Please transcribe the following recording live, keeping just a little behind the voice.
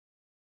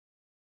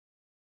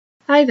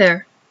Hi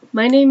there,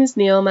 my name is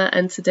Neoma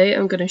and today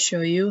I'm going to show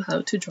you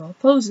how to draw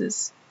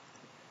poses.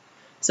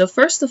 So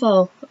first of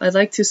all, I'd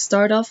like to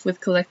start off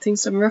with collecting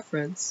some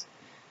reference.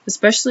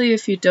 Especially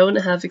if you don't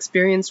have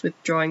experience with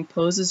drawing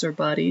poses or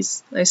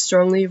bodies, I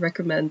strongly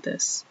recommend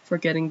this for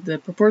getting the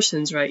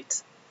proportions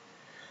right.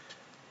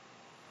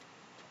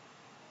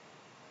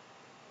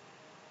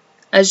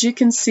 As you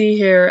can see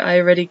here, I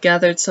already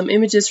gathered some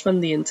images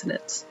from the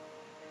internet.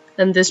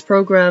 And this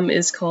program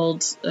is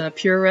called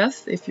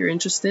PureRef if you're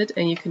interested,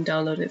 and you can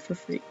download it for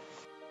free.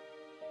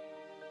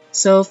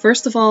 So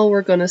first of all,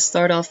 we're going to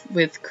start off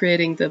with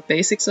creating the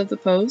basics of the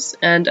pose,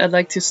 and I'd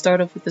like to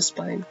start off with the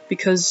spine,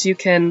 because you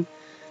can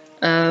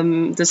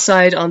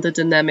decide on the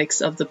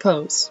dynamics of the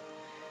pose.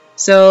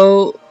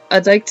 So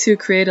I'd like to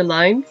create a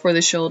line for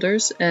the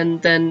shoulders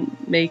and then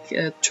make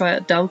a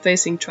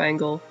down-facing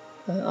triangle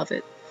of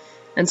it.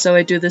 And so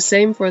I do the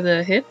same for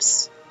the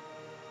hips,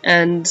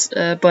 and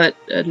but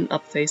an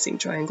up-facing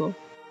triangle.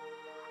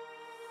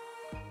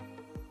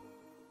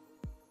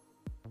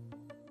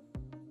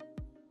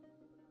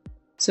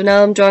 So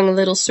now I'm drawing a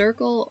little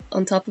circle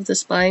on top of the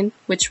spine,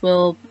 which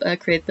will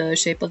create the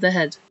shape of the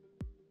head.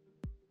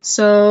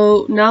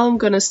 So now I'm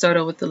going to start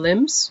out with the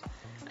limbs,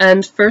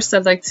 and first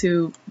I'd like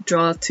to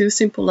draw two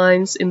simple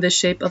lines in the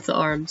shape of the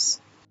arms.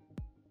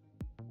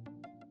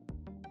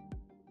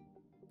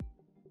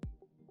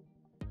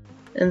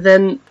 And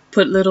then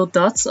put little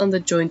dots on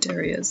the joint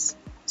areas,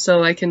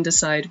 so I can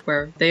decide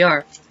where they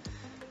are.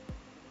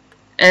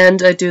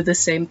 And I do the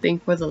same thing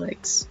for the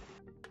legs.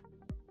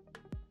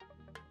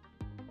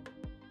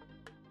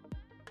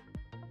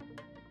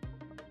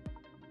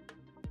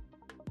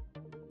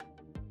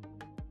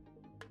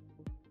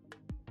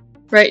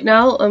 Right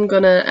now I'm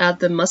gonna add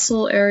the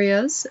muscle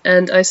areas,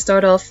 and I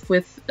start off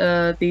with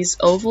these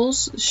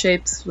ovals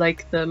shaped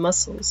like the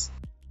muscles.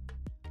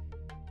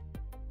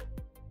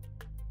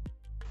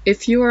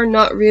 If you are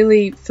not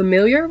really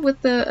familiar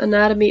with the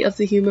anatomy of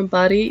the human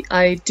body,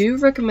 I do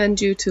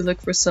recommend you to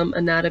look for some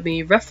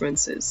anatomy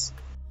references.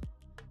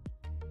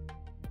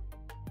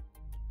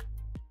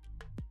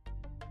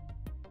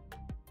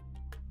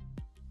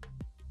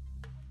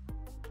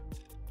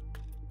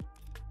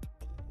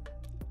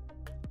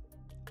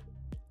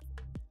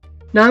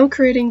 Now I'm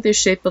creating the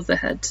shape of the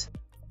head.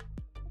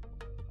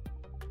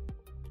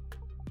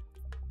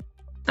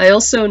 I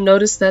also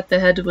noticed that the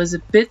head was a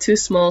bit too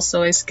small,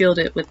 so I scaled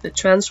it with the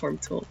transform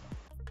tool.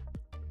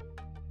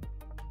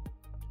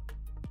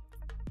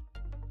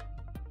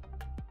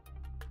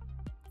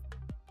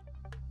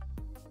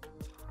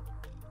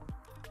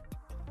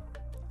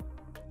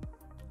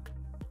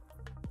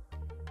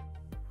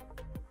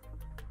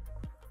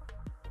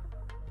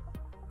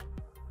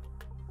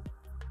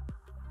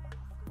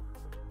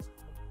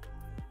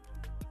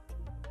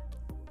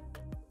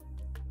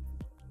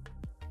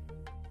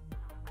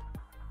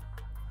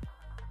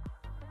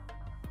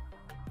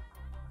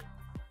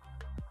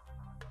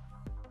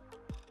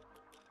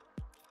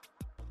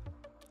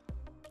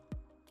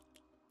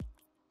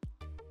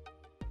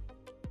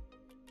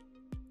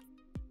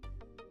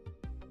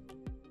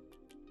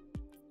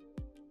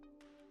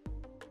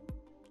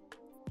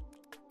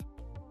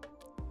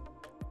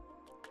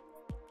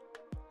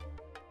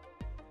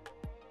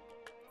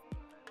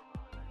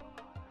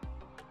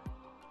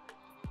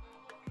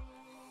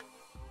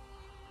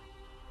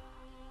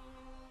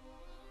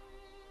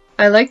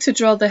 I like to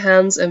draw the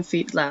hands and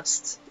feet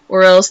last,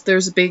 or else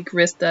there's a big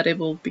risk that it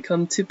will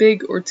become too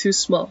big or too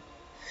small.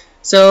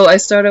 So I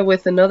started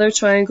with another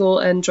triangle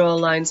and draw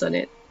lines on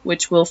it,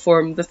 which will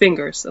form the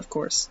fingers, of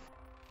course.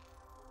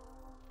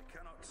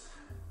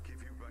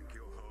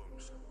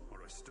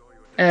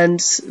 And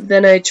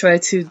then I try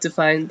to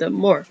define them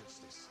more.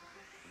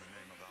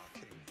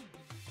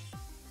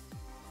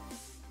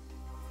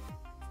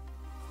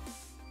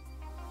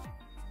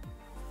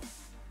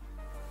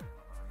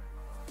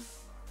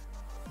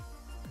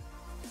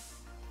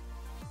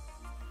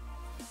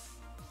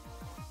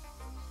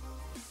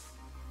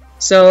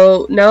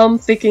 So now I'm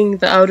thinking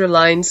the outer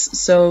lines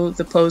so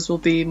the pose will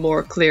be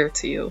more clear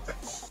to you.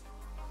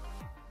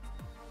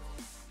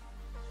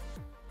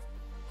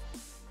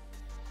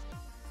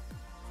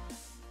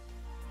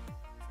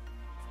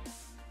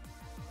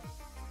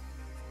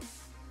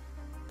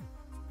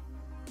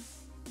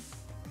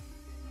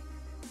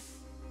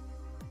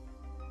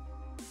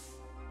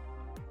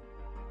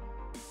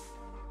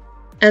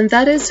 And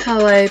that is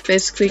how I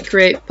basically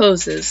create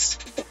poses.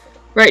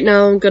 Right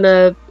now I'm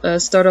gonna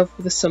start off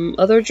with some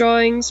other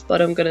drawings, but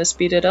I'm gonna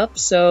speed it up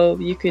so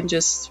you can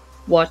just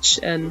watch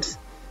and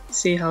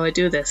see how I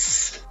do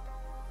this.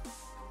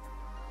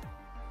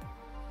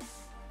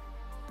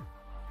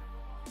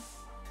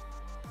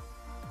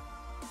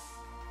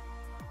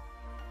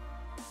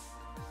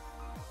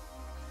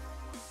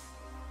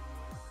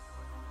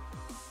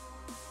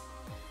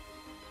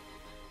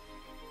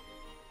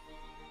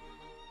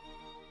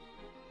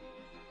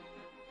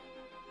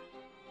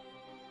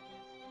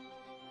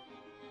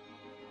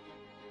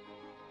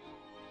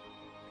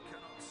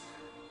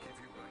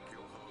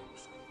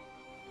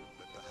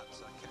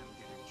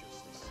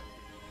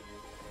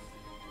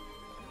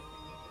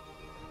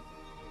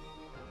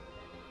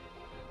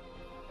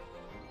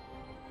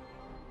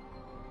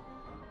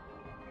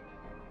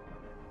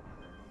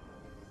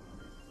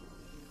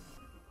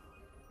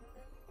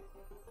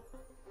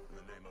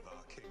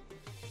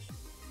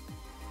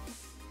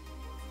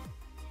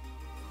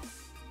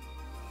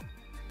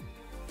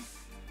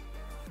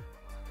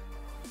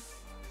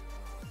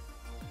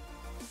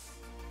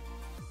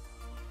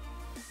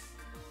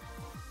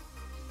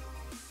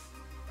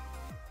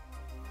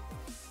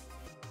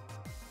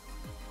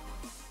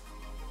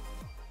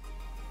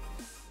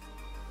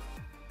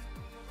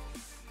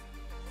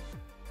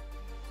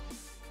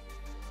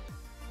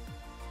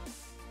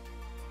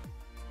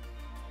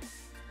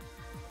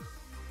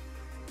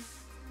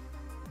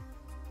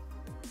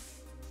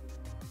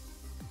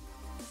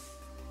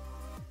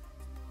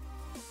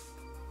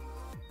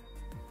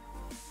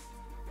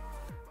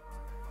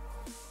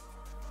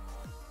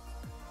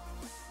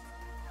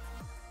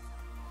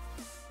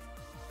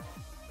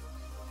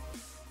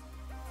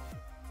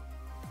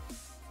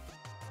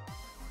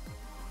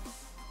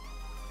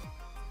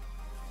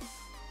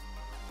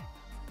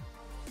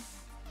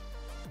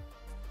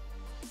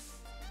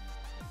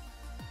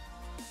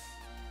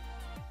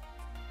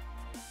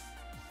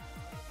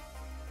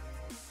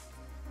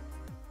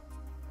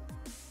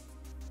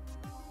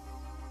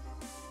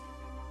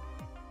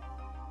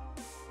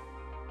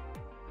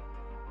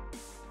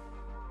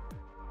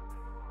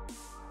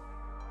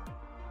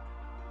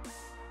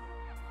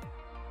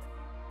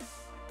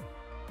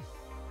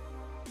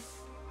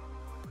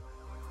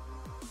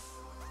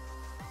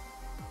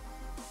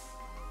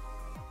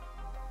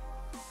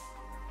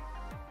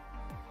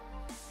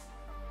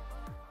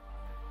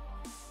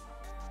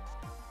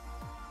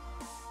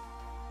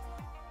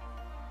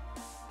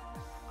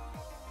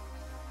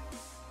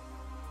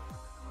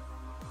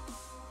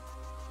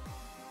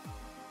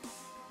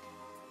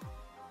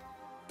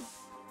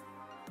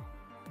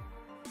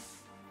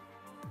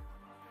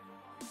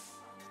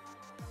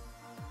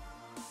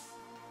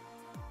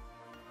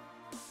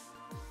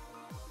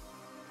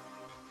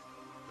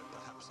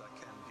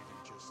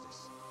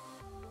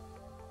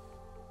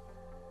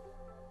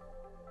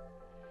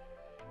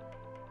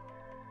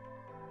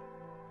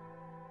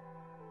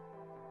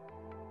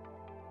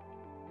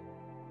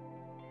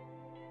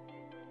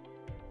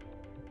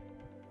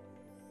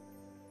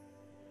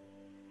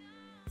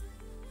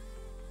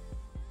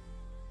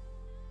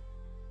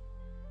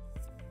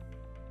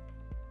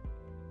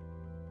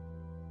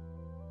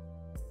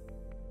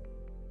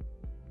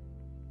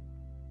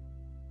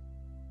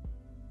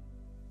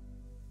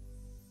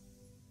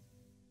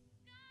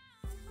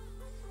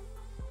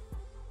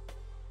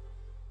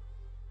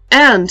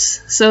 And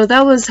so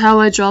that was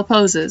how I draw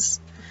poses.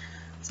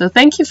 So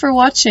thank you for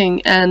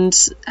watching and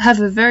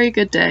have a very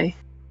good day.